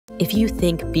If you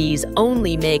think bees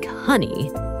only make honey,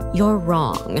 you're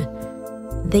wrong.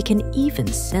 They can even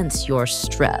sense your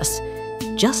stress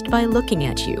just by looking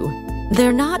at you.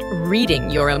 They're not reading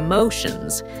your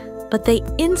emotions, but they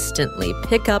instantly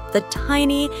pick up the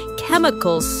tiny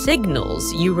chemical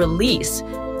signals you release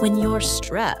when you're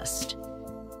stressed.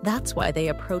 That's why they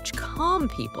approach calm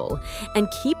people and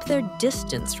keep their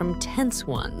distance from tense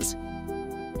ones.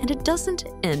 And it doesn't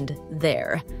end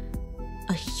there.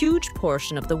 A huge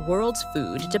portion of the world's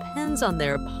food depends on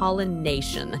their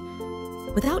pollination.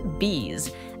 Without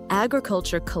bees,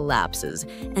 agriculture collapses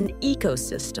and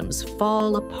ecosystems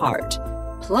fall apart.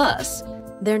 Plus,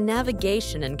 their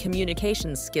navigation and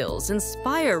communication skills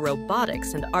inspire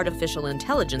robotics and artificial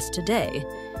intelligence today.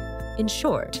 In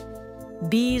short,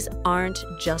 bees aren't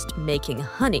just making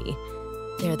honey.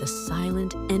 They're the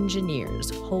silent engineers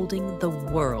holding the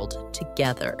world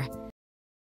together.